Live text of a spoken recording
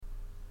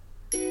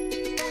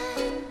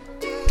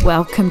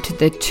Welcome to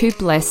the Too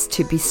Blessed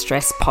to Be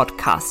Stressed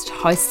podcast,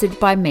 hosted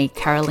by me,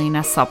 Carolina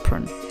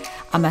Sopran.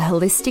 I'm a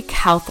holistic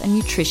health and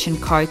nutrition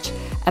coach,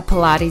 a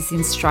Pilates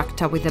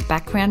instructor with a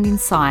background in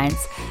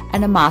science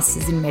and a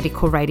master's in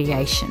medical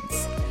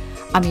radiations.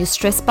 I'm your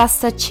stress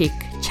buster chick,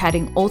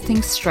 chatting all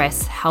things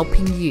stress,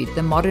 helping you,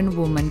 the modern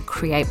woman,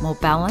 create more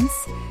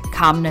balance,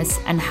 calmness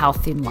and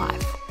health in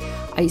life.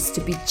 I used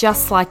to be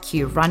just like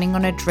you, running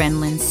on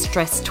adrenaline,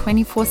 stressed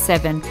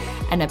 24/7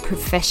 and a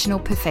professional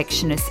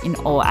perfectionist in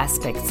all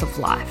aspects of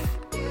life.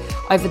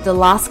 Over the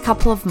last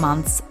couple of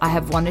months, I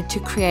have wanted to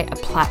create a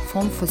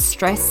platform for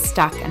stressed,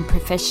 stuck and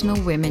professional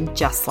women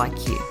just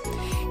like you,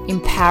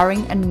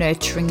 empowering and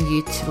nurturing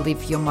you to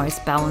live your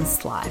most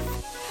balanced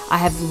life. I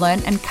have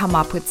learned and come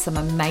up with some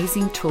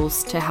amazing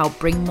tools to help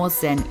bring more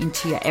Zen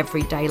into your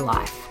everyday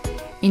life.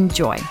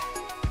 Enjoy.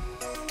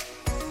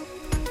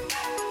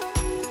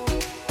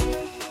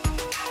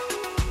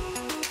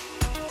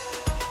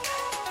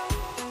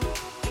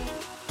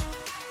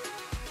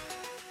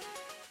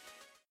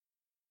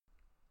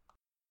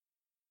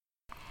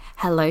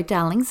 Hello,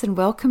 darlings, and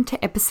welcome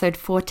to episode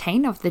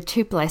 14 of the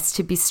Too Blessed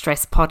to Be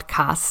Stressed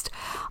podcast.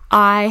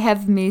 I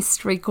have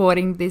missed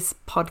recording this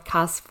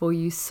podcast for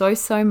you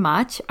so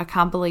much. I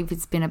can't believe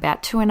it's been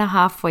about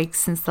 2.5 weeks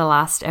since the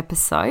last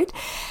episode,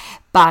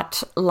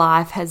 but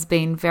life has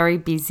been very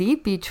busy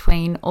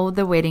between all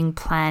the wedding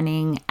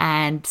planning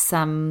and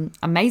some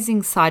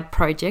amazing side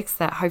projects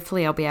that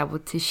hopefully I'll be able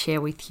to share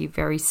with you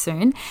very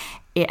soon.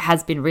 It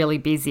has been really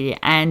busy,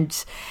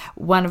 and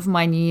one of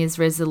my New Year's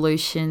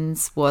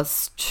resolutions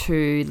was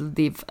to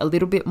live a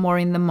little bit more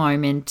in the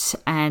moment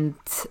and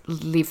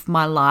live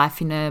my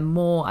life in a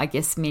more,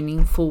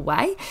 meaningful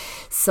way.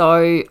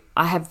 So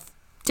I have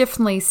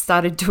definitely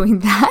started doing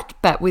that,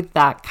 but with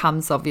that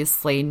comes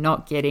obviously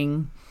not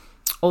getting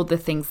all the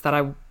things that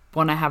I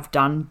want to have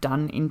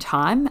done in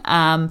time,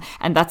 and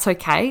that's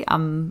okay.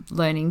 I'm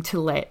learning to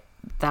let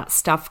that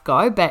stuff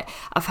go, but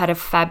I've had a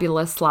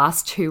fabulous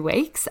last 2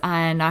 weeks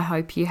and I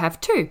hope you have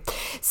too.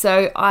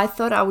 So I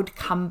thought I would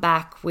come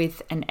back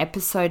with an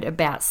episode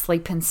about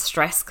sleep and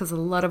stress because a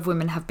lot of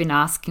women have been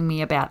asking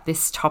me about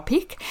this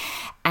topic,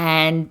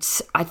 and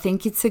I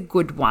think it's a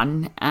good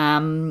one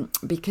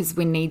because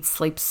we need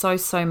sleep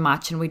so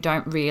much and we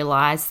don't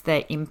realize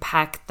the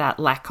impact that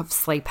lack of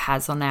sleep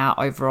has on our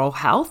overall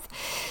health.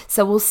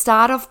 So we'll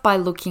start off by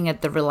looking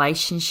at the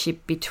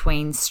relationship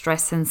between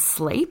stress and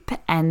sleep,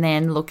 and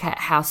then look at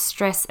how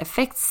stress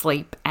affects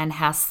sleep and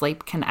how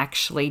sleep can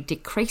actually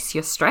decrease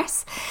your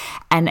stress.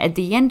 And at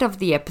the end of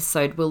the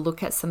episode, we'll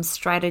look at some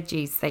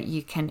strategies that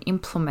you can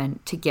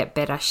implement to get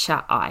better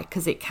shut-eye,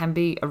 because it can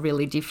be a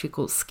really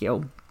difficult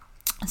skill.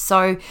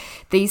 So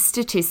these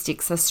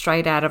statistics are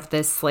straight out of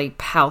the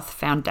Sleep Health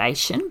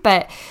Foundation,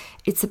 but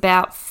it's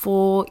about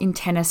 4 in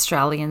 10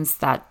 Australians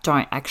that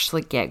don't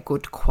actually get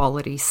good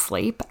quality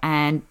sleep,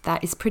 and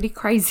that is pretty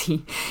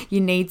crazy. You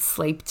need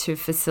sleep to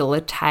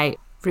facilitate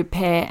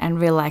repair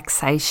and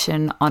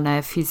relaxation on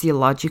a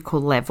physiological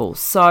level.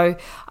 So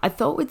I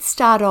thought we'd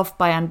start off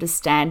by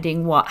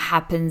understanding what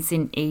happens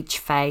in each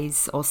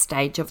phase or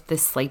stage of the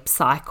sleep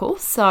cycle.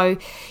 So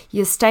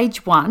your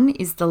stage 1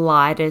 is the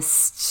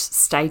lightest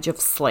stage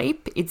of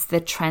sleep. It's the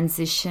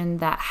transition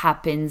that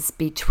happens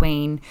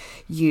between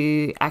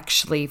you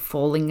actually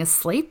falling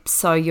asleep.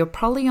 So you're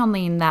probably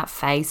only in that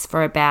phase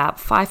for about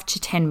 5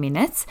 to 10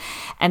 minutes.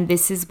 And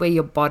this is where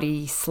your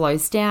body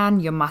slows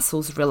down, your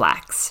muscles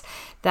relax.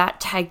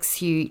 That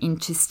takes you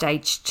into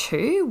stage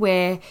 2,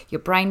 where your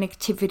brain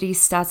activity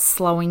starts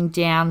slowing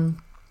down,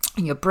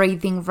 your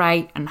breathing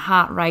rate and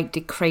heart rate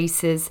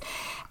decreases,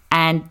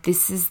 and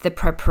this is the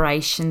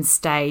preparation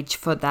stage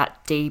for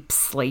that deep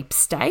sleep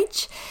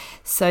stage.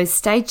 So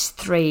stage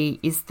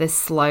 3 is the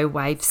slow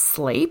wave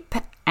sleep,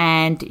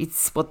 and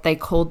it's what they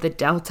call the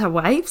delta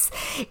waves.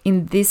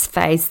 In this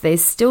phase,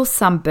 there's still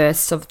some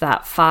bursts of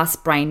that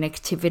fast brain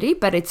activity,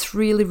 but it's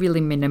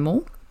really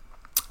minimal.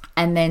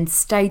 And then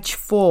stage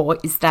 4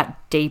 is that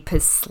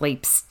deepest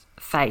sleep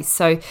phase.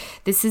 So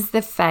this is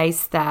the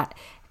phase that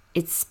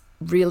it's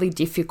really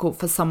difficult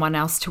for someone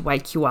else to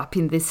wake you up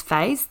in this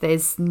phase.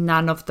 There's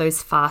none of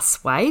those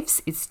fast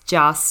waves. It's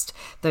just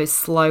those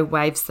slow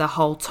waves the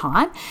whole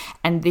time.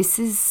 And this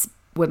is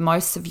where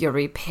most of your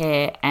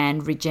repair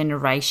and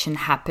regeneration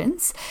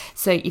happens.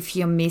 So if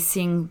you're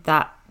missing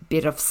that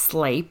bit of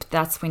sleep,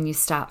 that's when you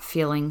start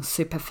feeling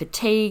super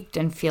fatigued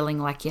and feeling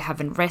like you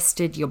haven't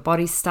rested. Your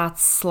body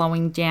starts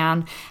slowing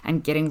down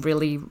and getting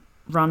really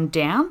run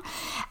down.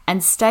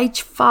 And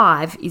stage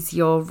 5 is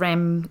your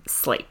REM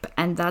sleep,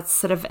 and that's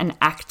sort of an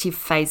active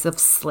phase of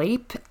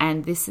sleep,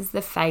 and this is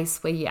the phase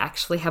where you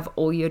actually have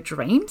all your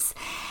dreams,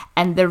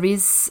 and there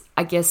is,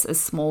 a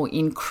small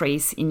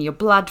increase in your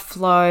blood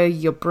flow,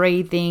 your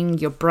breathing,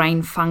 your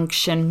brain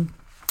function,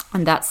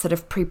 And that sort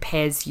of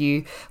prepares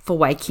you for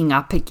waking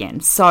up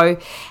again. So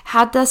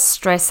how does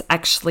stress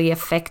actually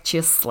affect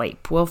your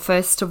sleep? Well,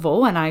 first of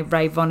all, and I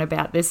rave on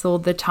about this all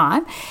the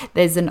time,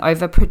 there's an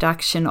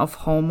overproduction of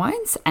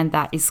hormones, and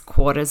that is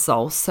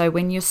cortisol. So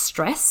when you're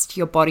stressed,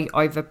 your body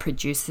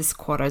overproduces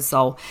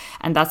cortisol,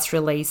 and that's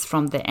released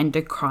from the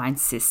endocrine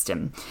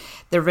system.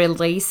 The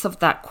release of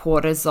that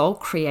cortisol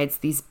creates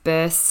these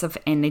bursts of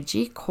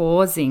energy,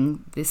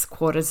 causing this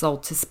cortisol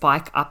to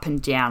spike up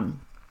and down.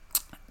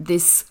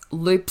 This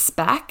loops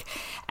back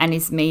and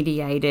is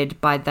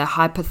mediated by the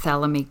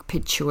hypothalamic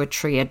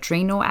pituitary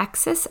adrenal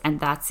axis,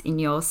 and that's in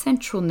your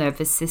central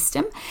nervous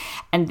system.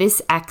 And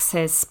this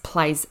axis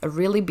plays a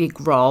really big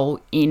role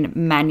in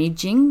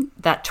managing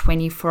that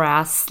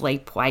 24-hour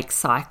sleep-wake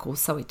cycle.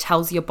 So it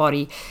tells your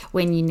body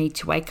when you need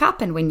to wake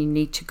up and when you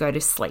need to go to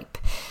sleep.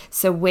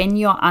 So when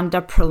you're under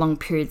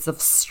prolonged periods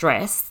of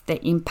stress,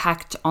 the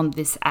impact on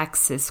this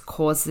axis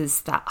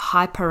causes that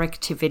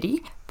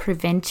hyperactivity,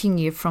 preventing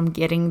you from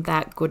getting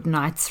that good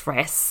night's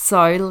rest.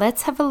 So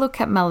let's have a look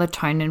at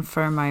melatonin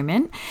for a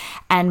moment.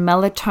 And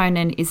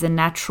melatonin is a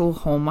natural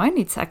hormone.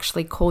 It's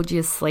actually called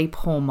your sleep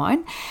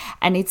hormone,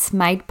 and it's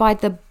made by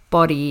the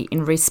body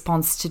in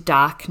response to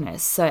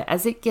darkness. So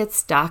as it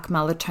gets dark,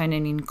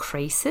 melatonin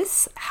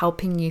increases,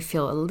 helping you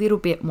feel a little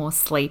bit more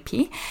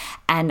sleepy.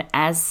 And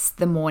as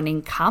the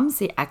morning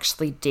comes, it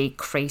actually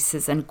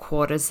decreases and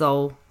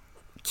cortisol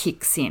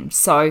kicks in.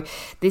 So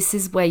this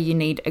is where you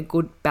need a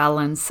good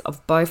balance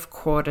of both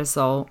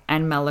cortisol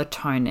and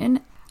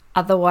melatonin.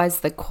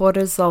 Otherwise, the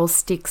cortisol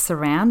sticks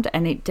around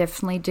and it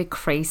definitely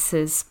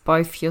decreases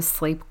both your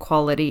sleep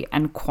quality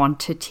and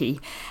quantity.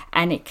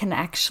 And it can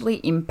actually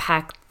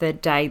impact the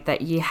day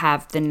that you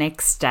have the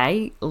next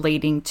day,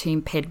 leading to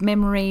impaired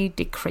memory,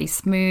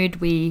 decreased mood.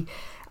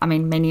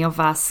 Many of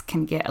us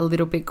can get a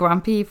little bit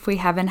grumpy if we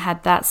haven't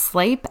had that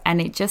sleep, and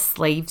it just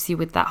leaves you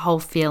with that whole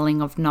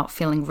feeling of not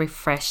feeling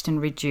refreshed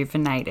and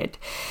rejuvenated.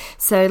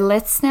 So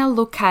let's now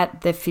look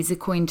at the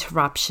physical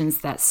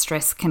interruptions that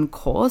stress can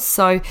cause.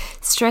 So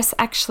stress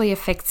actually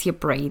affects your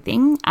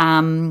breathing.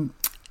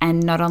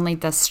 And not only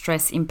does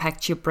stress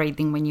impact your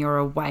breathing when you're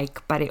awake,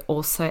 but it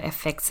also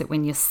affects it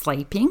when you're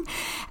sleeping.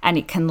 And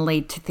it can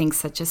lead to things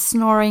such as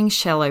snoring,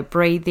 shallow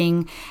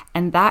breathing,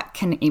 and that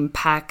can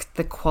impact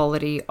the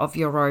quality of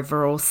your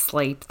overall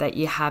sleep that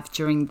you have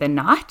during the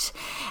night.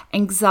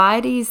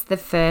 Anxiety is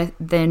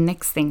the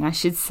next thing I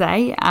should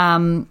say.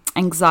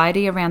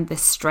 Anxiety around the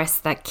stress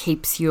that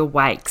keeps you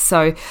awake.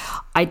 So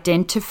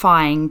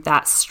identifying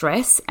that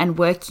stress and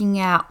working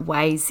out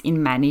ways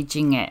in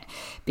managing it,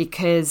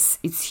 because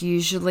it's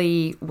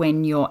usually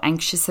when you're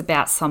anxious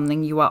about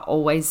something, you are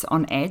always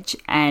on edge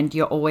and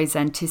you're always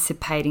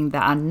anticipating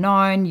the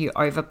unknown. You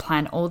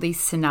overplan all these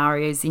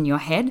scenarios in your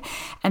head,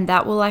 and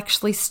that will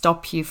actually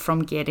stop you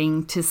from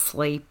getting to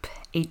sleep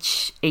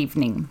each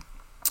evening.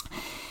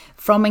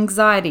 From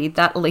anxiety,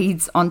 that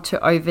leads on to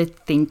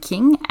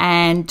overthinking,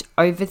 and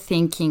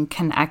overthinking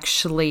can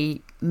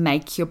actually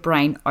make your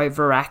brain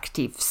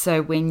overactive.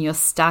 So when you're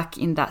stuck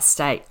in that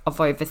state of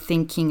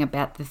overthinking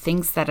about the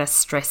things that are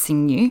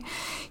stressing you,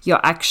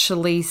 you're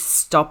actually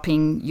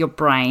stopping your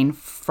brain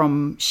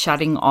from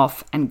shutting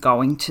off and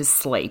going to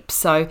sleep.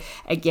 So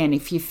again,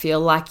 if you feel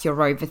like you're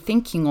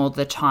overthinking all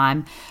the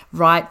time,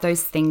 write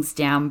those things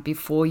down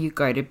before you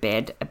go to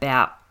bed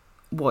about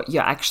what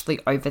you're actually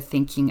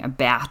overthinking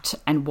about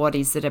and what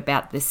is it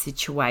about the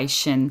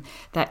situation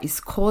that is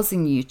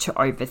causing you to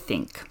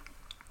overthink.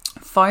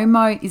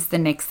 FOMO is the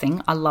next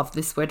thing. I love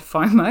this word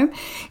FOMO.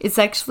 It's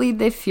actually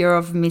the fear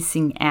of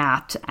missing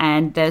out,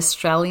 and the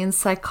Australian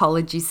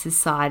Psychology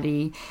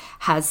Society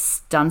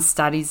has done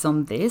studies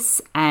on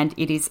this, and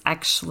it is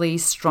actually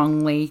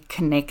strongly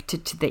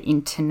connected to the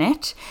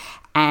internet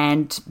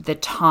and the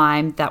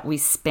time that we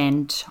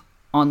spend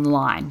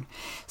online.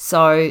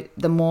 So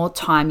the more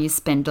time you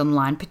spend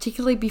online,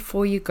 particularly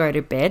before you go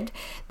to bed,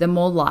 the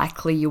more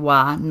likely you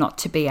are not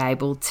to be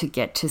able to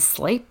get to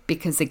sleep,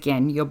 because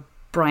again, your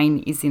brain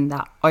is in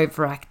that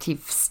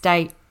overactive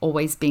state,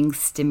 always being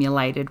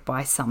stimulated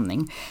by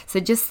something. So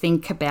just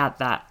think about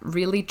that.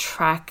 Really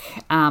track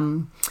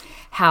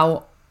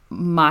how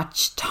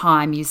much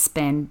time you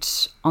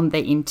spend on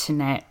the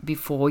internet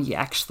before you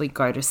actually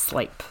go to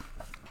sleep.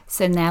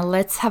 So now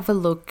let's have a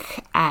look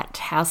at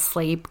how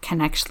sleep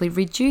can actually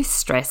reduce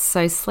stress.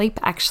 So sleep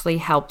actually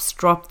helps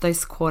drop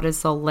those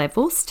cortisol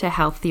levels to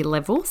healthy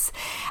levels,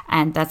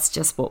 and that's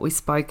just what we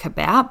spoke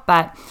about.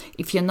 But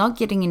if you're not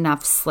getting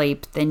enough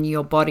sleep, then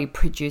your body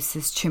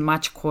produces too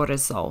much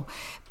cortisol.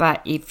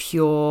 But if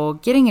you're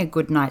getting a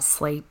good night's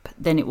sleep,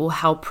 then it will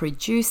help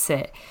reduce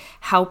it,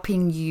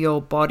 helping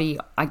your body,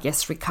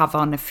 recover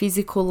on a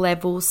physical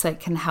level. So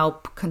it can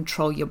help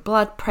control your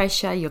blood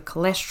pressure, your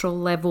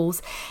cholesterol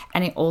levels,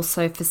 and it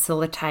also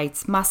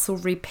facilitates muscle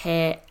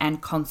repair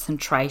and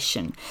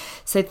concentration.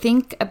 So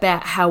think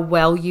about how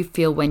well you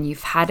feel when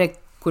you've had a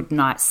good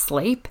night's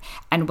sleep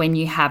and when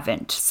you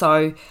haven't.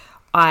 So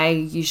I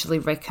usually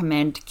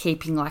recommend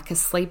keeping like a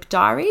sleep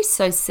diary,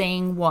 so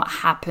seeing what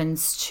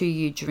happens to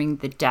you during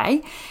the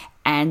day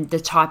and the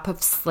type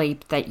of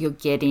sleep that you're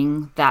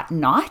getting that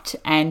night.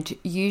 And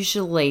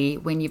usually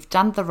when you've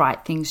done the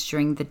right things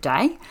during the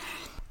day,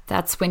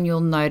 that's when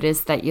you'll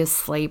notice that your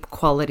sleep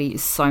quality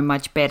is so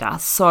much better.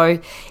 So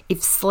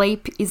if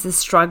sleep is a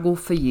struggle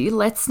for you,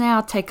 let's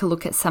now take a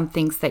look at some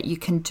things that you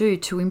can do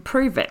to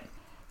improve it.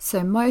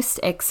 So most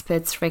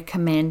experts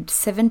recommend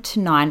 7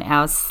 to 9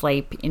 hours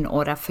sleep in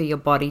order for your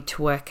body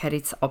to work at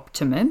its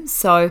optimum.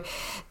 So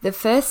the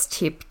first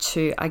tip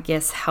to,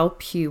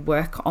 help you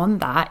work on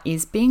that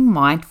is being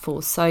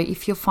mindful. So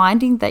if you're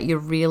finding that you're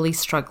really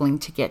struggling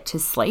to get to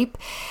sleep,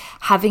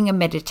 having a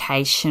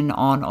meditation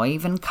on or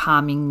even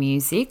calming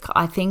music.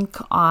 I think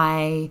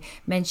I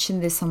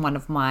mentioned this on one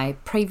of my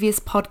previous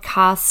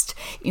podcasts.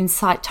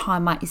 Insight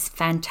Timer is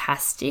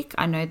fantastic.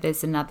 I know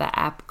there's another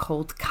app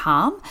called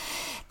Calm.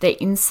 The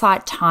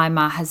Insight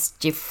Timer has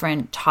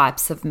different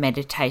types of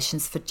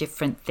meditations for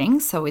different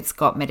things. So it's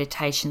got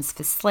meditations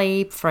for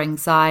sleep, for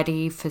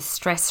anxiety, for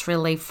stress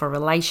relief, for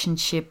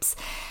relationships.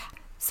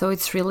 So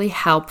it's really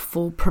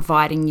helpful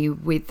providing you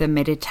with the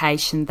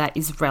meditation that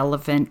is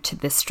relevant to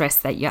the stress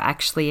that you're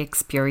actually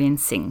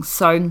experiencing.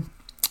 So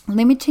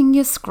limiting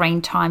your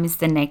screen time is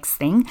the next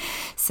thing.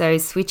 So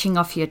switching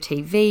off your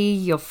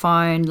TV, your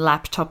phone,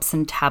 laptops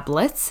and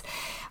tablets.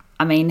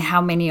 I mean,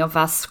 how many of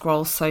us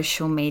scroll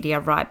social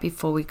media right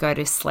before we go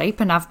to sleep?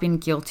 And I've been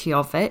guilty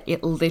of it.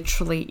 It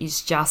literally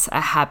is just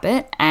a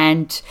habit,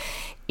 and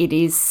it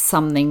is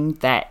something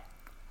that,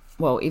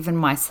 well, even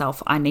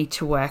myself, I need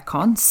to work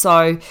on.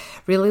 So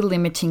really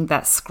limiting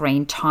that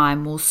screen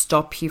time will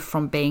stop you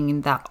from being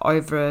in that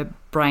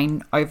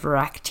brain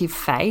overactive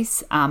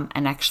phase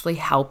and actually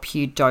help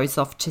you doze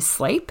off to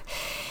sleep.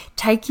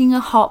 Taking a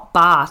hot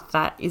bath,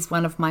 that is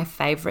one of my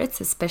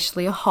favorites,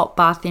 especially a hot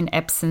bath in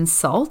Epsom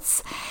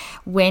salts.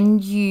 When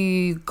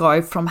you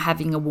go from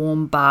having a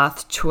warm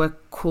bath to a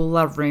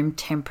cooler room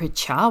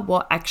temperature,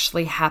 what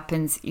actually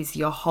happens is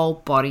your whole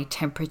body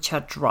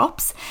temperature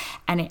drops,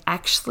 and it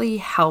actually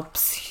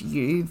helps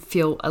you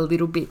feel a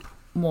little bit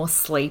more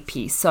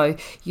sleepy. So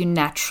you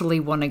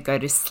naturally want to go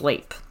to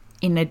sleep.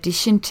 In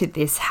addition to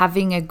this,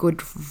 having a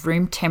good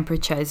room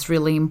temperature is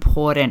really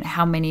important.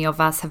 How many of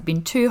us have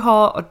been too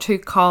hot or too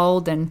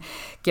cold and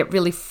get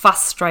really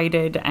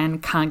frustrated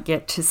and can't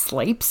get to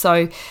sleep?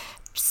 So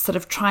sort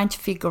of trying to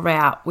figure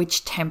out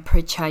which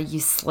temperature you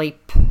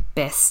sleep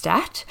best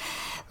at.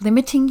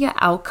 Limiting your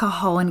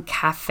alcohol and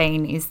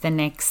caffeine is the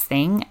next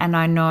thing. And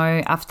I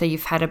know after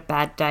you've had a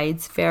bad day,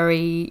 it's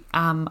very,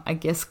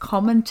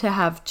 common to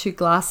have 2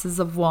 glasses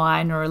of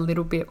wine or a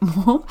little bit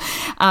more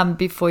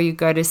before you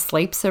go to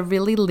sleep. So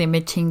really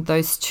limiting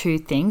those 2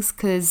 things,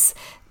 because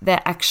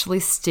they're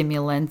actually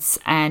stimulants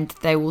and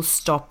they will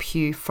stop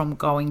you from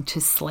going to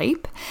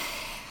sleep.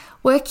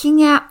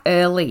 Working out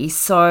early.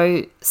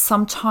 So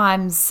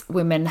sometimes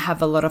women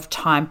have a lot of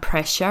time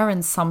pressure,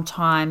 and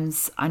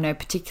sometimes I know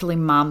particularly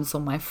mums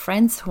or my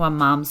friends who are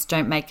mums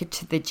don't make it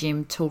to the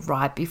gym till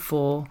right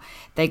before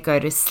they go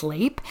to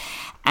sleep.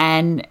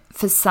 And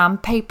for some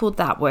people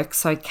that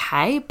works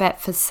okay, but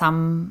for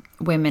some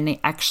women it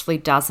actually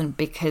doesn't,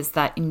 because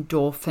that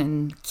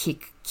endorphin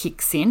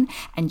kicks in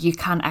and you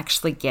can't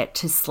actually get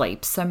to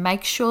sleep. So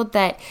make sure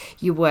that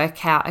you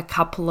work out a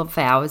couple of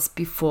hours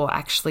before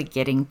actually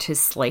getting to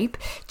sleep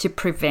to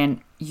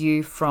prevent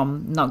you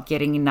from not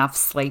getting enough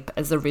sleep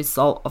as a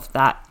result of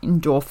that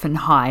endorphin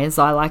high, as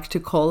I like to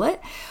call it.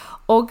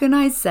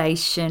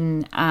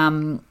 Organization,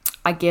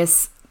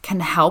 can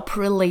help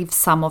relieve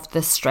some of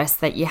the stress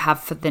that you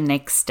have for the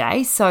next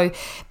day. So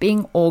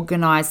being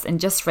organized and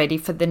just ready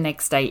for the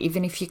next day,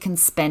 even if you can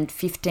spend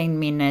 15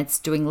 minutes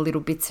doing little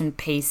bits and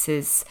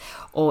pieces,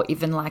 or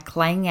even like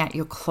laying out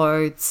your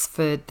clothes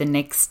for the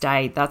next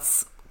day,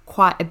 that's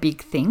quite a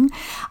big thing.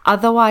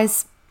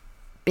 Otherwise,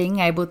 being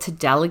able to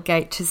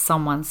delegate to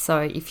someone.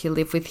 So if you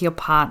live with your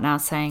partner,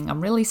 saying,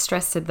 I'm really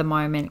stressed at the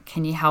moment,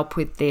 can you help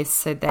with this,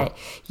 so that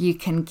you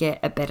can get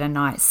a better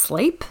night's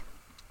sleep.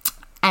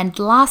 And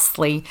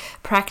lastly,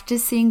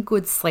 practicing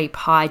good sleep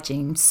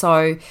hygiene.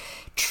 So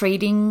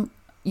treating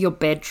your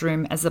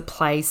bedroom as a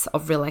place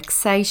of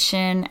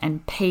relaxation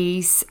and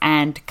peace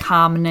and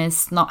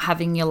calmness, not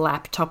having your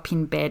laptop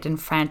in bed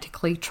and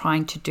frantically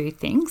trying to do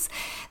things.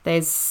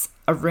 There's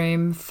a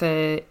room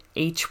for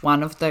each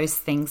one of those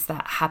things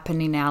that happen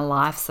in our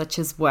life, such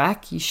as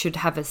work. You should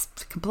have a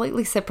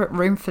completely separate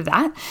room for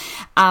that.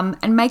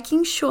 And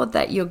making sure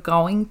that you're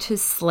going to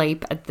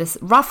sleep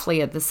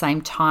roughly at the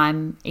same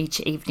time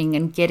each evening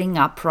and getting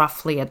up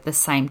roughly at the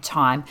same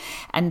time.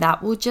 And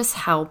that will just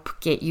help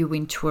get you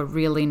into a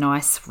really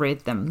nice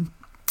rhythm.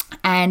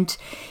 And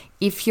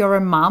if you're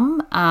a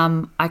mum,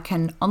 I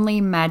can only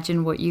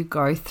imagine what you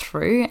go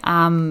through.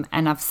 And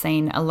I've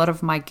seen a lot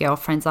of my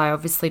girlfriends, I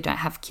obviously don't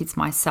have kids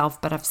myself,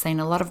 but I've seen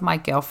a lot of my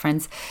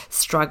girlfriends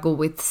struggle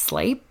with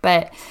sleep.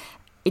 But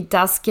it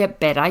does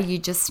get better. You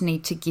just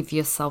need to give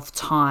yourself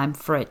time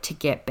for it to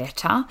get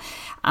better.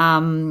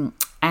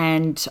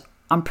 And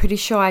I'm pretty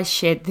sure I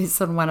shared this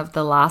on one of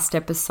the last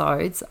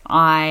episodes.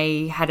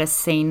 I had a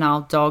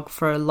senile dog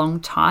for a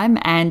long time,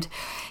 and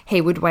he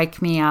would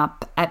wake me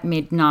up at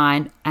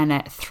midnight and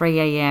at 3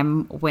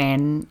 a.m.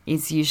 when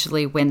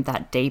usually when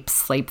that deep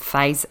sleep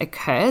phase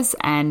occurs.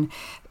 And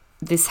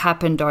this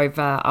happened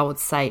over, I would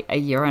say, a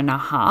year and a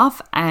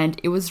half, and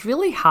it was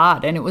really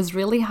hard. And it was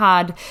really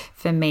hard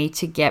for me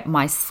to get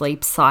my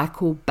sleep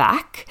cycle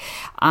back.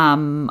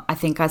 I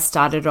think I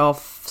started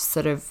off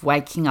sort of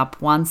waking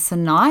up once a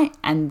night,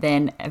 and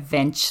then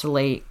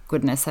eventually,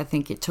 goodness, I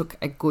think it took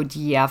a good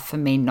year for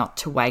me not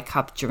to wake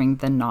up during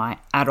the night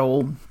at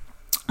all.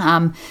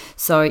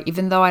 So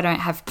even though I don't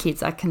have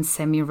kids, I can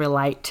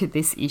semi-relate to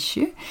this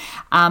issue.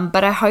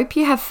 But I hope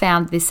you have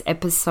found this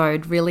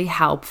episode really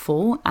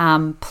helpful.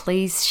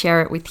 Please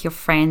share it with your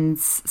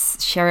friends,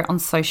 share it on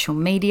social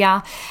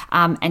media.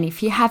 And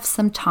if you have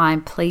some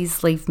time,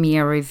 please leave me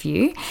a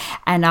review.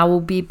 And I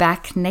will be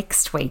back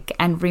next week.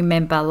 And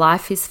remember,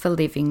 life is for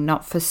living,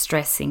 not for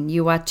stressing.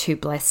 You are too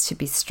blessed to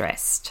be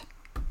stressed.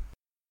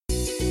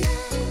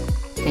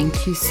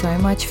 Thank you so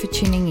much for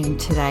tuning in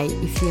today.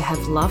 If you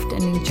have loved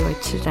and enjoyed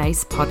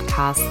today's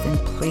podcast, then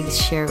please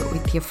share it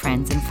with your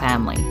friends and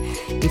family.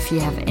 If you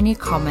have any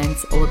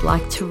comments or would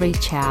like to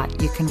reach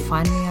out, you can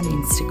find me on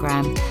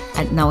Instagram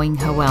at Knowing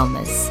Her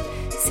Wellness.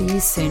 See you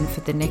soon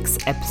for the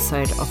next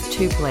episode of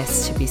Too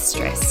Blessed to be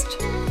Stressed.